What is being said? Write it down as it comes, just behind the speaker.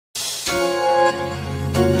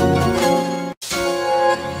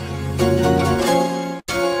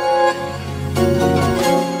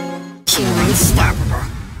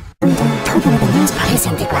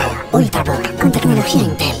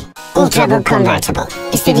Convertible.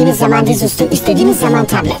 İstediğiniz zaman dizüstü, istediğiniz zaman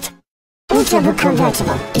tablet. Ultrabook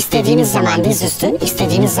Convertible. İstediğiniz zaman dizüstü,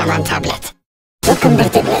 istediğiniz zaman tablet. Es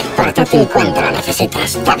convertible, portátil cuando lo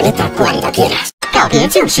necesitas, tableta cuando quieras. 告别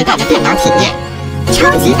旧时代的电脑体验，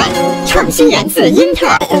超级版，创新源自英特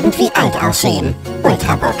尔。Irgendwie alt aussehen.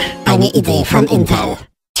 Ultrabook, eine Idee von Intel.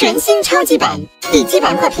 全新超级版，笔记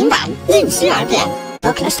本或平板，因需而变。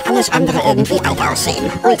Book lässt alles andere irgendwie alt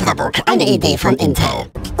aussehen. Ultrabook, eine Idee von Intel.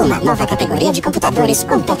 Una nuova categoria di computadori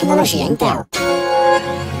con tecnologia Intel.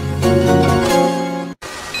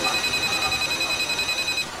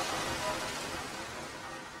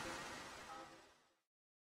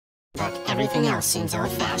 But everything else seems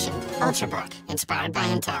old-fashioned. Ultrabook, inspired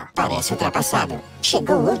by Intel. Parece ultrapassado.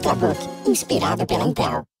 Chegou o Ultrabook, inspirado pela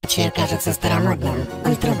Intel. Cię кажется старомодным.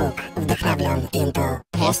 Ultrabook, wdохновлен Intel.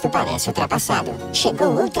 Resto parece ultrapassado. Chegou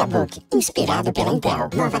o Ultrabook, inspirado pela Intel.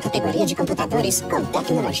 Nova categoria de computadores com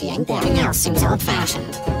tecnologia Intel. Everything else seems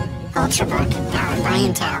old-fashioned. Ultrabook, powered by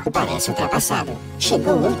Intel. Parece ultrapassado.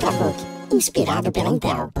 Chegou o Ultrabook, inspirado pela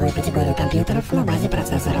Intel. Uma categoria computerów na base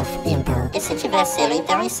processorów Intel. E se tiver selo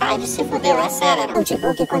Intel Inside, se fudeu, é sério.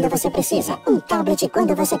 Notebook quando você precisa, tablet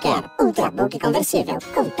quando você quer. Ultrabook conversível,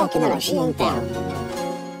 com tecnologia Intel.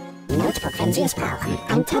 Notebook, wenn Sie es brauchen.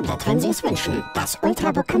 Ein Tablet, wenn Sie es wünschen. Das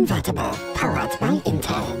Ultrabook Convertible, powered by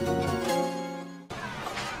Intel.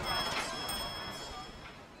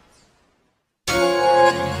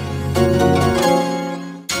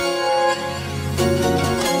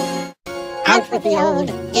 Out with the old,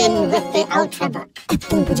 in with the Ultrabook. É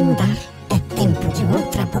tempo de mudar, é tempo de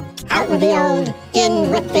Ultrabook. Out with the old, in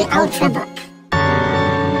with the Ultrabook.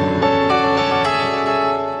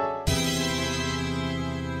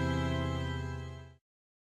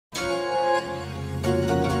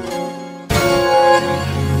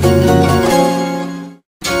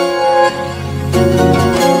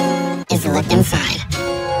 Is the look inside.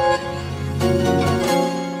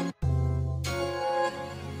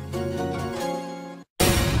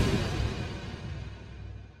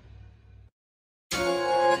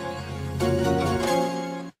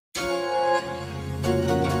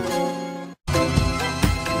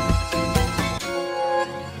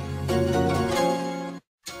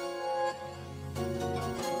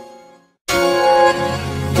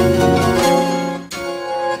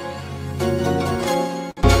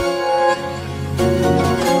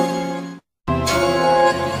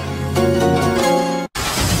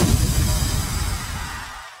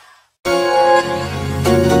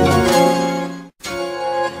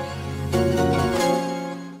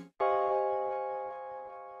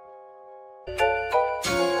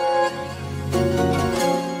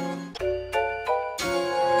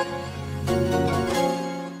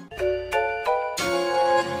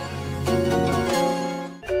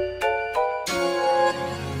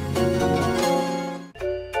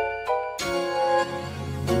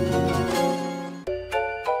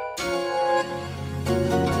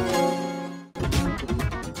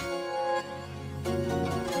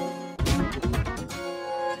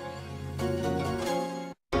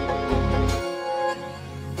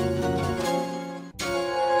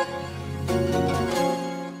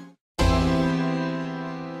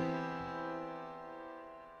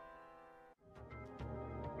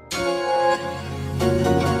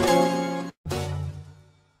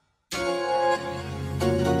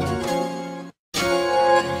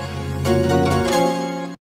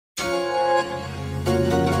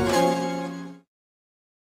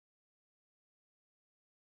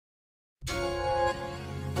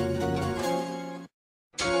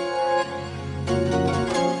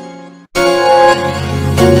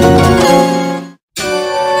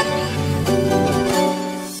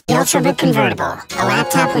 Ultrabook Convertible. A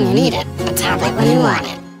laptop when you need it, a tablet when you want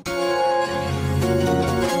it.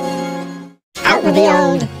 Out with the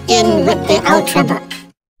old, in with the Ultrabook.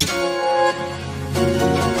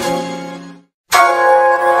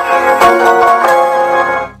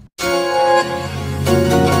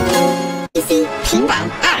 PC 平板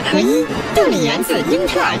2合1，动力源自英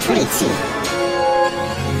特尔处理器。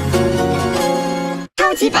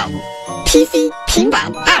超级版 PC 平板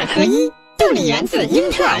2合1。动力源自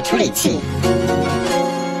英特尔处理器，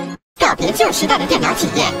告别旧时代的电脑体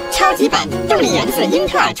验，超级版动力源自英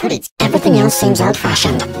特尔处理器。Everything else seems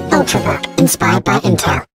old-fashioned. Ultrabook, inspired by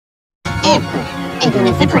Intel. Even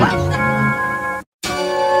with the Pro.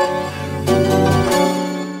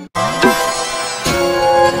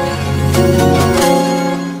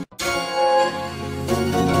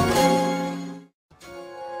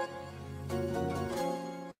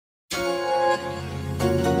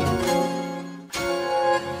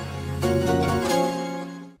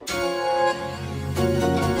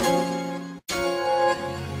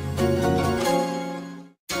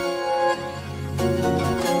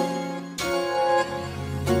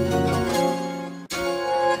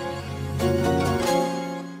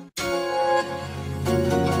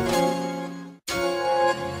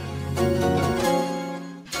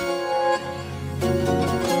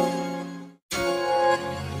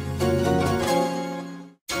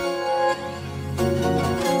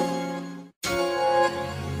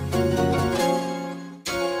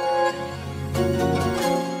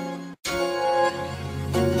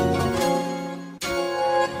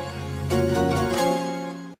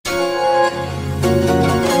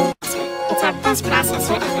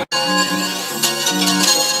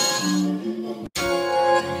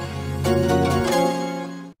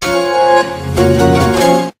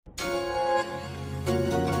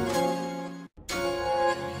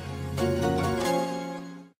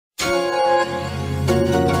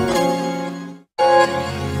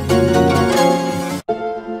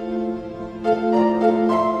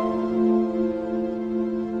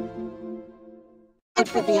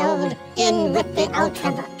 Out with the old, in with the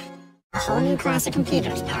Ultrabook. A whole new class of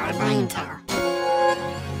computers powered by Intel.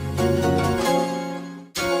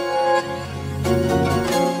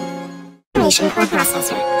 Core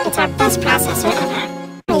processor, it's our best processor ever.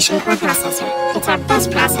 Core processor, it's our best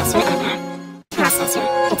processor ever.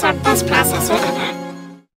 Processor, it's our best processor ever.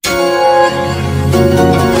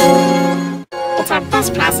 It's our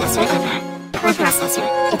best processor ever. Core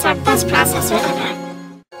processor, it's our best processor ever.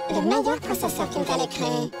 Le meilleur processeur qu'Intel ait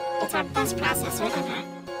créé. It's our best processor ever.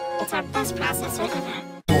 It's our best processor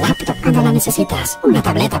ever. Laptop cuando la necesitas, una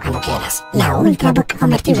tableta cuando quieras. La Ultrabook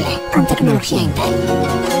convertible con tecnología Intel.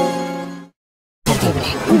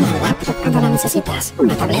 Una laptop cuando la necesitas,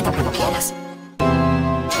 una tableta cuando quieras.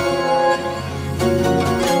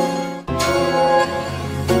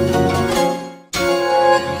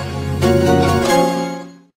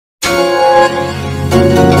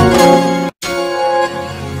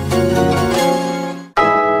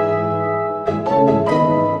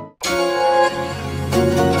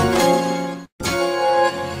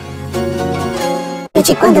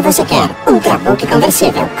 Dici quando você quer, Ultrabook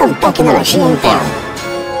conversível com tecnologia Intel.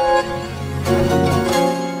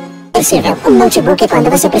 Conversível, notebook quando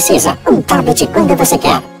você precisa, tablet quando você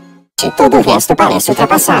quer. Se todo o resto parece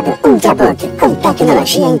ultrapassado, Ultrabook com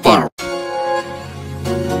tecnologia Intel.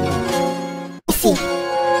 Sim.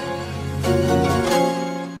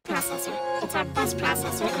 Processor, it's our best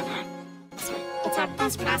processor ever. It's our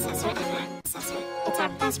best processor ever. It's our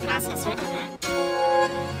best processor ever.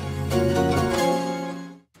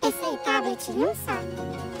 Esse tablet não sabe.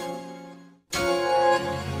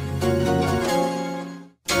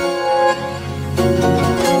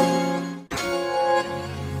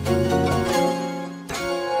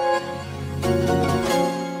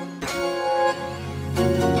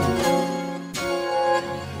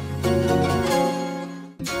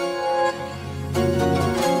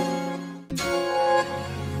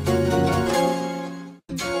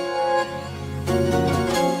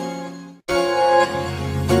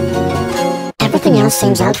 Everything else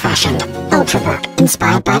seems old-fashioned. Ultrabook,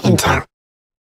 inspired by Intel.